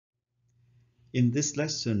In this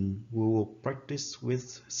lesson, we will practice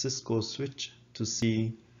with Cisco switch to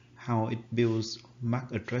see how it builds MAC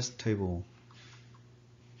address table.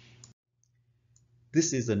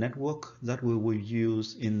 This is a network that we will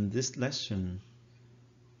use in this lesson.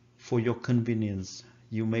 For your convenience,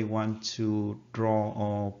 you may want to draw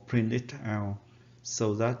or print it out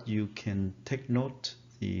so that you can take note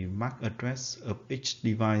the MAC address of each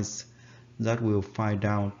device that we'll find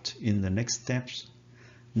out in the next steps.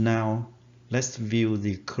 Now, let's view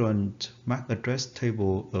the current MAC address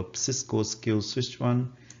table of Cisco Skill Switch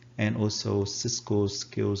 1 and also Cisco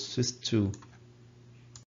Skill Switch 2.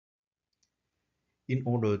 In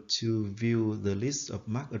order to view the list of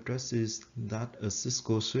MAC addresses that a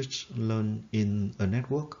Cisco switch learned in a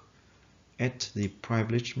network, at the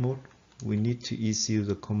privilege mode, we need to issue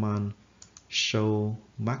the command show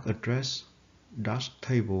MAC address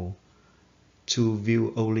 -table. To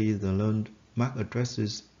view only the learned MAC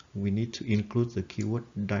addresses, we need to include the keyword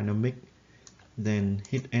dynamic, then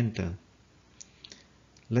hit enter.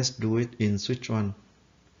 Let's do it in switch 1.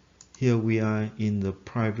 Here we are in the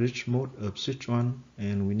privilege mode of switch 1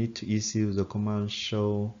 and we need to issue the command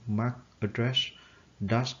show MAC address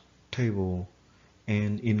 -table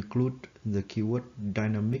and include the keyword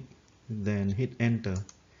dynamic, then hit enter.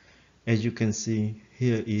 As you can see,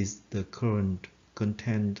 here is the current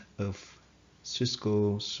content of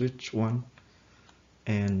Cisco switch 1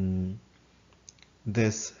 and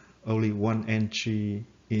there's only one entry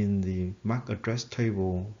in the MAC address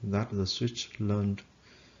table that the switch learned,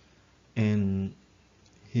 and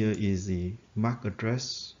here is the MAC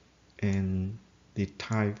address and the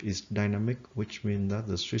type is dynamic, which means that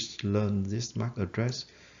the switch learned this MAC address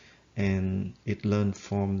and it learned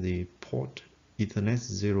from the port Ethernet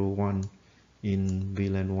 01 in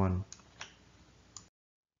VLAN 1.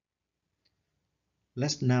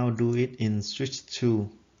 Let's now do it in switch 2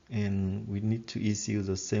 and we need to issue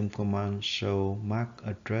the same command show MAC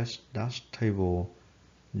address -table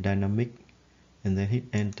dynamic and then hit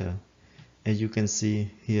enter. As you can see,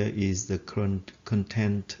 here is the current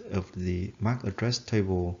content of the MAC address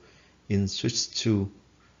table in switch 2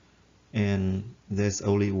 and there's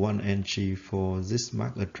only one entry for this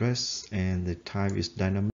MAC address and the type is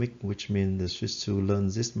dynamic, which means the switch 2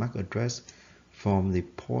 learns this MAC address from the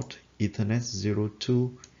port Ethernet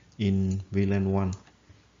 02 in VLAN 1.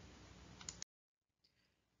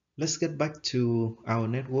 Let's get back to our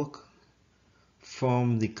network.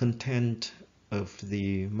 From the content of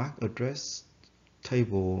the MAC address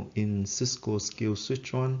table in Cisco Skill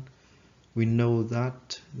Switch 1, we know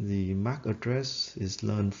that the MAC address is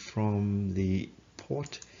learned from the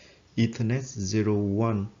port Ethernet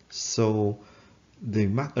 01, so the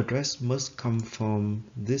MAC address must come from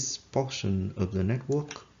this portion of the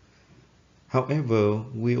network. However,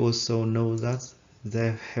 we also know that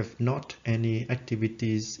there have not any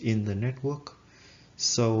activities in the network,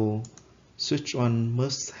 so switch 1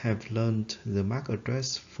 must have learned the MAC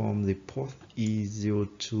address from the port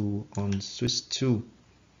E02 on switch 2.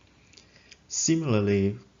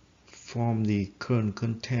 Similarly, from the current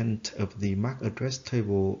content of the MAC address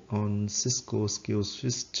table on Cisco Skill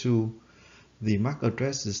Switch 2, the MAC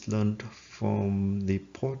address is learned from the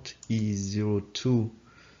port E02,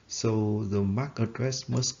 so the MAC address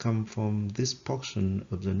must come from this portion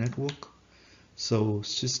of the network. So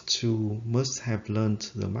switch 2 must have learned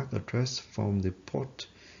the MAC address from the port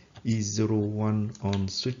E01 on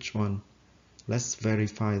switch 1. Let's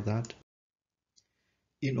verify that.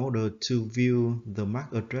 In order to view the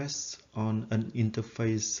MAC address on an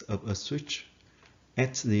interface of a switch,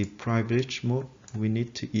 at the privilege mode, we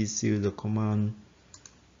need to issue the command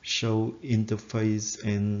show interface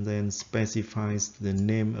and then specifies the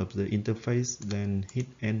name of the interface, then hit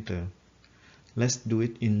enter. Let's do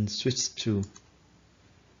it in switch 2.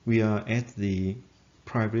 We are at the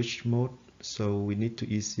privilege mode, so we need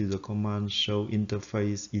to issue the command show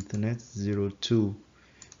interface Ethernet 02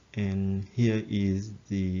 and here is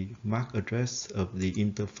the MAC address of the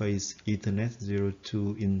interface Ethernet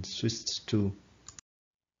 02 in switch 2.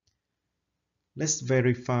 Let's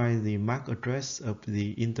verify the MAC address of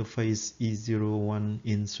the interface E01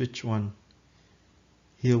 in switch 1.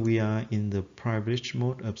 Here we are in the privilege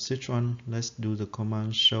mode of switch 1. Let's do the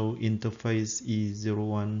command show interface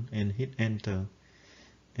E01 and hit enter.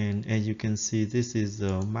 And as you can see, this is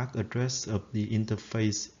the MAC address of the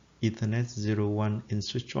interface Ethernet 01 in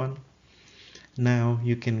switch 1. Now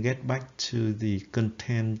you can get back to the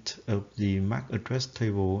content of the MAC address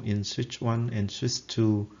table in switch 1 and switch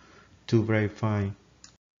 2 to verify.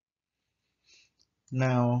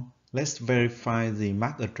 Now let's verify the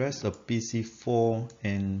MAC address of PC4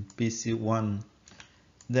 and PC1.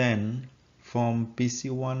 Then from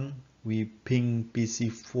PC1 we ping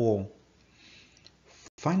PC4.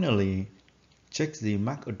 Finally, check the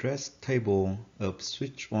MAC address table of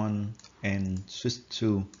switch 1 and switch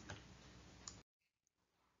 2.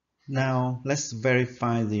 Now let's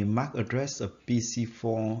verify the MAC address of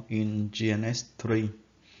PC4 in GNS3.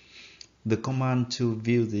 The command to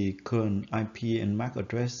view the current IP and MAC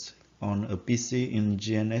address on a PC in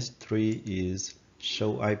GNS3 is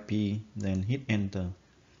show IP, then hit enter.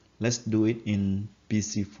 Let's do it in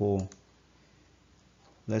PC4.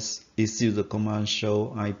 Let's issue the command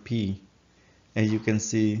show IP. As you can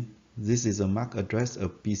see, this is a MAC address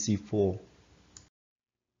of PC4.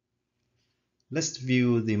 Let's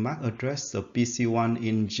view the MAC address of PC1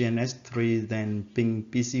 in GNS3, then ping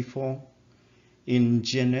PC4. In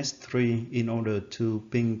GNS3, in order to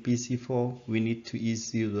ping PC4, we need to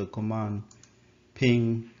issue the command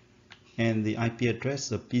ping, and the IP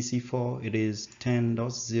address of PC4, it is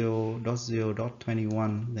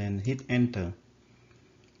 10.0.0.21, then hit enter.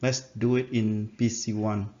 Let's do it in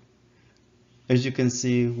PC1. As you can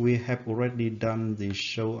see, we have already done the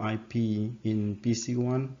show IP in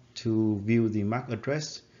PC1 to view the MAC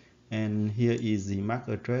address, and here is the MAC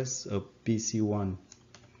address of PC1.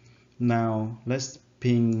 Now let's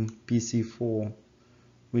ping PC4.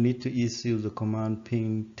 We need to issue the command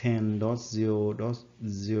ping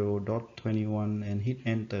 10.0.0.21 and hit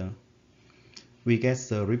enter. We get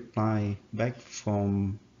the reply back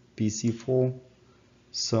from PC4.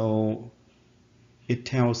 So it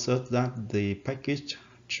tells us that the package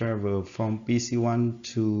traveled from PC1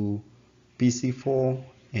 to PC4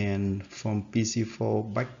 and from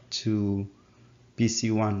PC4 back to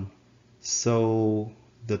PC1. So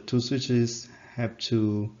the two switches have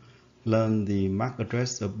to learn the MAC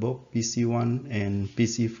address of both PC1 and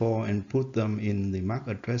PC4 and put them in the MAC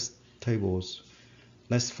address tables.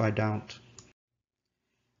 Let's find out.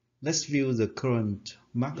 Let's view the current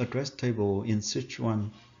MAC address table in switch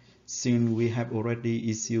 1. Since we have already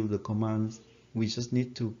issued the command, we just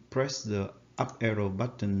need to press the up arrow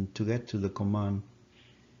button to get to the command.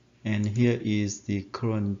 And here is the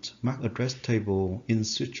current MAC address table in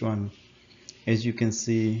switch 1. As you can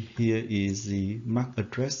see, here is the MAC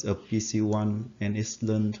address of PC1 and it's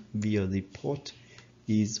learned via the port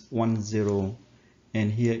is 10,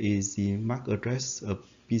 and here is the MAC address of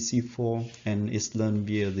PC4 and it's learned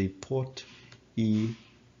via the port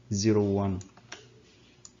E01.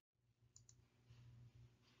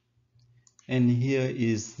 And here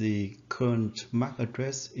is the current MAC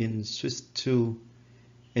address in switch 2.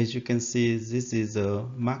 As you can see, this is a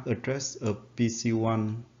MAC address of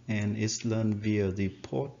PC1 and it's learned via the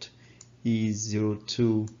port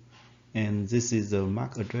E02, and this is the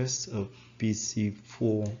MAC address of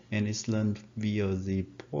PC4 and it's learned via the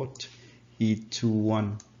port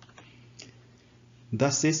E21.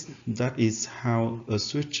 That is how a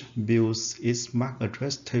switch builds its MAC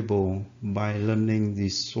address table by learning the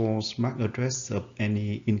source MAC address of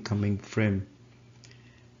any incoming frame.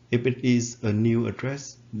 If it is a new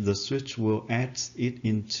address, the switch will add it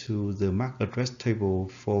into the MAC address table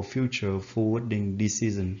for future forwarding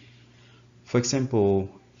decision. For example,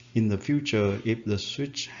 in the future, if the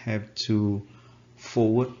switch have to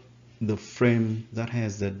forward the frame that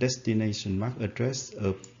has the destination MAC address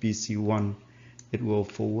of PC1, it will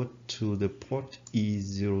forward to the port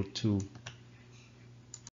E02.